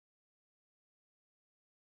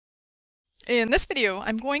In this video,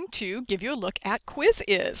 I'm going to give you a look at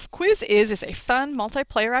Quizizz. Quizizz is a fun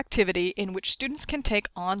multiplayer activity in which students can take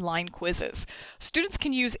online quizzes. Students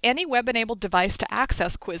can use any web-enabled device to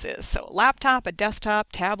access Quizizz, so a laptop, a desktop,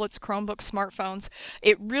 tablets, Chromebooks, smartphones.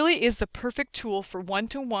 It really is the perfect tool for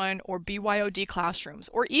one-to-one or BYOD classrooms,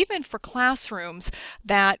 or even for classrooms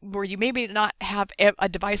where you maybe not have a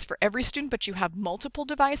device for every student, but you have multiple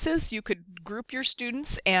devices. You could group your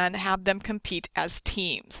students and have them compete as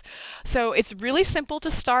teams. So it's really simple to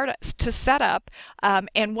set up,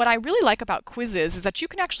 and what I really like about Quizizz is that you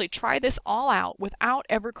can actually try this all out without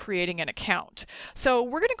ever creating an account. So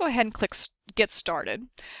we're going to go ahead and click Get Started,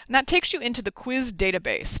 and that takes you into the quiz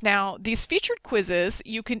database. Now, these featured quizzes,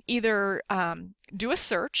 you can either do a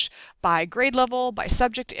search by grade level, by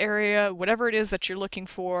subject area, whatever it is that you're looking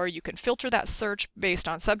for. You can filter that search based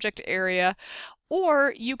on subject area,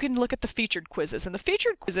 or you can look at the featured quizzes. And the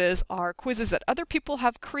featured quizzes are quizzes that other people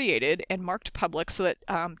have created and marked public so that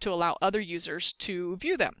to allow other users to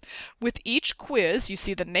view them. With each quiz, you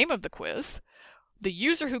see the name of the quiz, the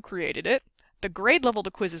user who created it, the grade level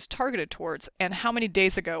the quiz is targeted towards, and how many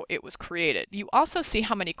days ago it was created. You also see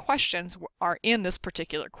how many questions are in this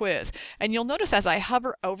particular quiz. And you'll notice as I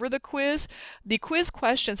hover over the quiz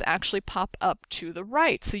questions actually pop up to the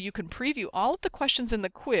right. So you can preview all of the questions in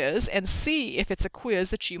the quiz and see if it's a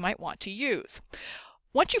quiz that you might want to use.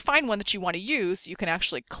 Once you find one that you want to use, you can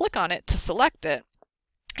actually click on it to select it.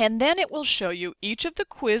 And then it will show you each of the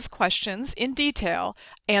quiz questions in detail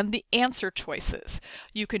and the answer choices.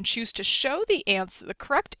 You can choose to show the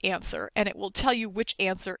correct answer, and it will tell you which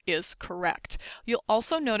answer is correct. You'll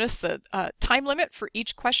also notice the time limit for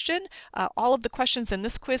each question. All of the questions in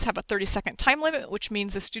this quiz have a 30-second time limit, which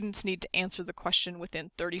means the students need to answer the question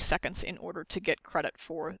within 30 seconds in order to get credit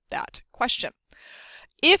for that question.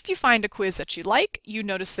 If you find a quiz that you like, you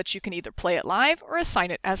notice that you can either play it live or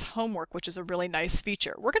assign it as homework, which is a really nice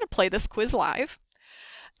feature. We're going to play this quiz live,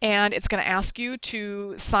 and it's going to ask you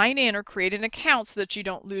to sign in or create an account so that you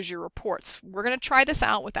don't lose your reports. We're going to try this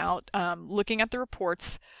out without looking at the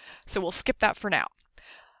reports, so we'll skip that for now.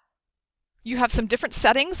 You have some different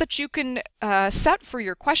settings that you can set for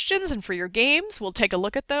your questions and for your games. We'll take a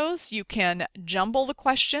look at those. You can jumble the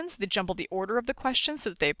questions, jumble the order of the questions so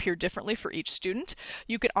that they appear differently for each student.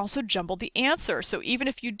 You can also jumble the answer. So even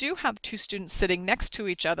if you do have two students sitting next to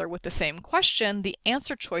each other with the same question, the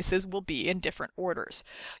answer choices will be in different orders.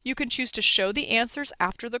 You can choose to show the answers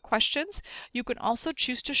after the questions. You can also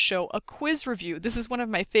choose to show a quiz review. This is one of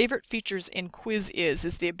my favorite features in Quizizz,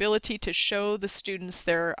 is the ability to show the students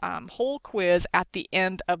their whole quiz at the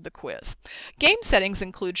end of the quiz. Game settings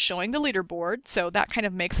include showing the leaderboard, so that kind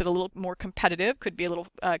of makes it a little more competitive. Could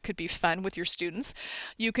be fun with your students.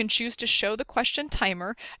 You can choose to show the question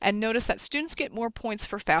timer, and notice that students get more points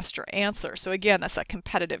for faster answer. So again, that's a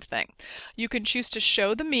competitive thing. You can choose to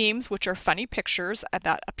show the memes, which are funny pictures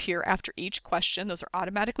that appear after each question. Those are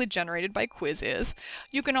automatically generated by Quizizz.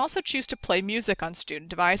 You can also choose to play music on student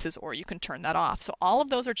devices, or you can turn that off. So all of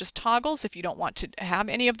those are just toggles. If you don't want to have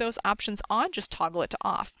any of those options on, just toggle it to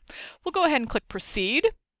off. We'll go ahead and click Proceed,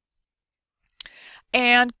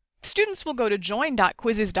 and students will go to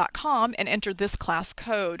join.quizizz.com and enter this class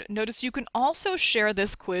code. Notice you can also share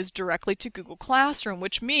this quiz directly to Google Classroom,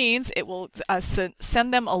 which means it will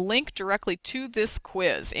send them a link directly to this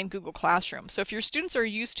quiz in Google Classroom. So if your students are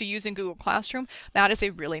used to using Google Classroom, that is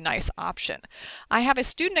a really nice option. I have a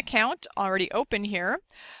student account already open here.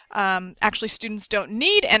 Actually, students don't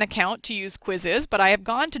need an account to use Quizizz, but I have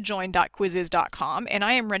gone to join.quizizz.com, and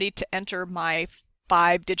I am ready to enter my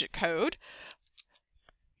 5-digit code.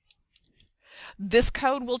 This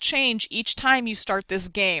code will change each time you start this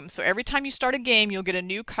game. So every time you start a game, you'll get a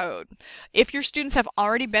new code. If your students have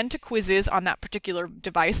already been to Quizizz on that particular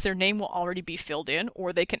device, their name will already be filled in,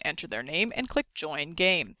 or they can enter their name and click Join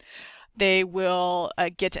Game. They will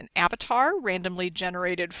get an avatar randomly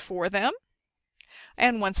generated for them.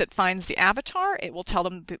 And once it finds the avatar, it will tell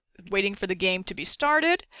them waiting for the game to be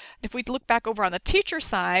started. If we look back over on the teacher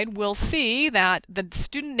side, we'll see that the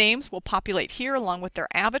student names will populate here along with their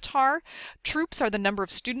avatar. Troops are the number of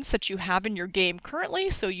students that you have in your game currently,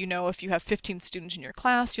 so you know if you have 15 students in your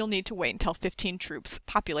class, you'll need to wait until 15 troops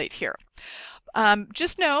populate here.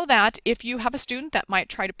 Just know that if you have a student that might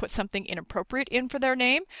try to put something inappropriate in for their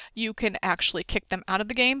name, you can actually kick them out of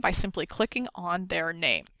the game by simply clicking on their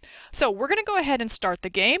name. So we're going to go ahead and start the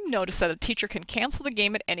game. Notice that a teacher can cancel the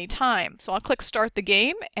game at any time. So I'll click Start the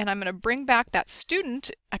Game, and I'm going to bring back that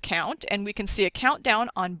student account, and we can see a countdown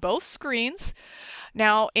on both screens.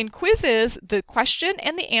 Now in Quizizz, the question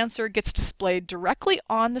and the answer gets displayed directly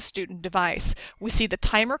on the student device. We see the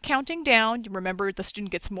timer counting down. Remember, the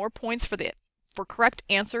student gets more points for the for correct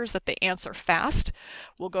answers that they answer fast.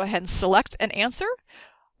 We'll go ahead and select an answer.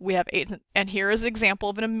 We have 8, and here is an example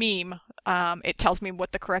of a meme. It tells me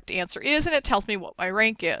what the correct answer is, and it tells me what my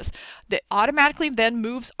rank is. That automatically then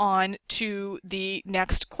moves on to the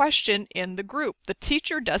next question in the group. The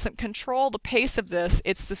teacher doesn't control the pace of this,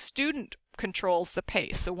 it's the student controls the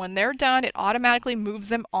pace. So when they're done, it automatically moves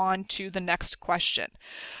them on to the next question.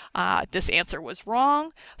 This answer was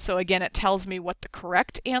wrong, so again it tells me what the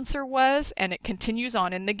correct answer was, and it continues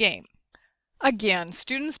on in the game. Again,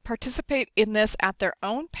 students participate in this at their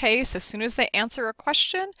own pace. As soon as they answer a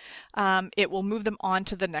question, it will move them on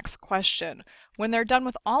to the next question. When they're done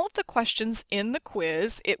with all of the questions in the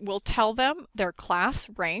quiz, it will tell them their class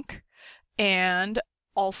rank, and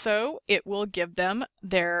also it will give them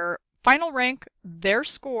their final rank, their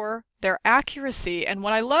score, their accuracy. And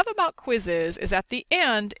what I love about Quizizz is at the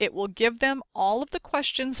end, it will give them all of the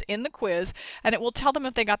questions in the quiz, and it will tell them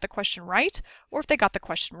if they got the question right or if they got the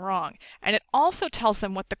question wrong. And it also tells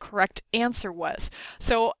them what the correct answer was.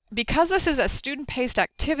 So because this is a student-paced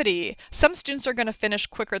activity, some students are going to finish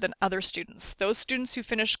quicker than other students. Those students who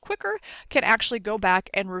finish quicker can actually go back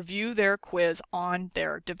and review their quiz on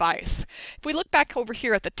their device. If we look back over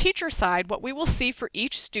here at the teacher side, what we will see for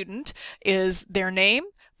each student is their name,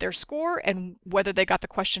 their score, and whether they got the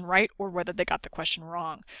question right or whether they got the question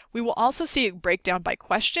wrong. We will also see a breakdown by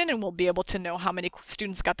question, and we'll be able to know how many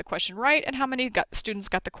students got the question right and how many students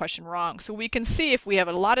got the question wrong. So we can see if we have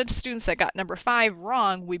a lot of students that got number 5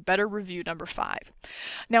 wrong, we better review number 5.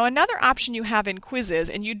 Now another option you have in Quizizz,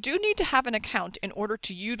 and you do need to have an account in order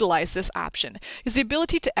to utilize this option, is the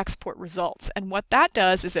ability to export results. And what that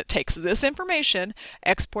does is it takes this information,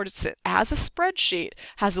 exports it as a spreadsheet,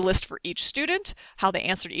 has a list for each student, how they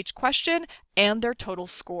answered each question, and their total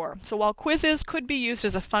score. So while Quizizz could be used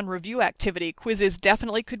as a fun review activity, Quizizz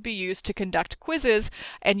definitely could be used to conduct quizzes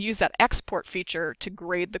and use that export feature to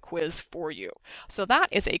grade the quiz for you. So that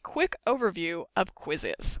is a quick overview of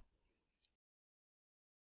Quizizz.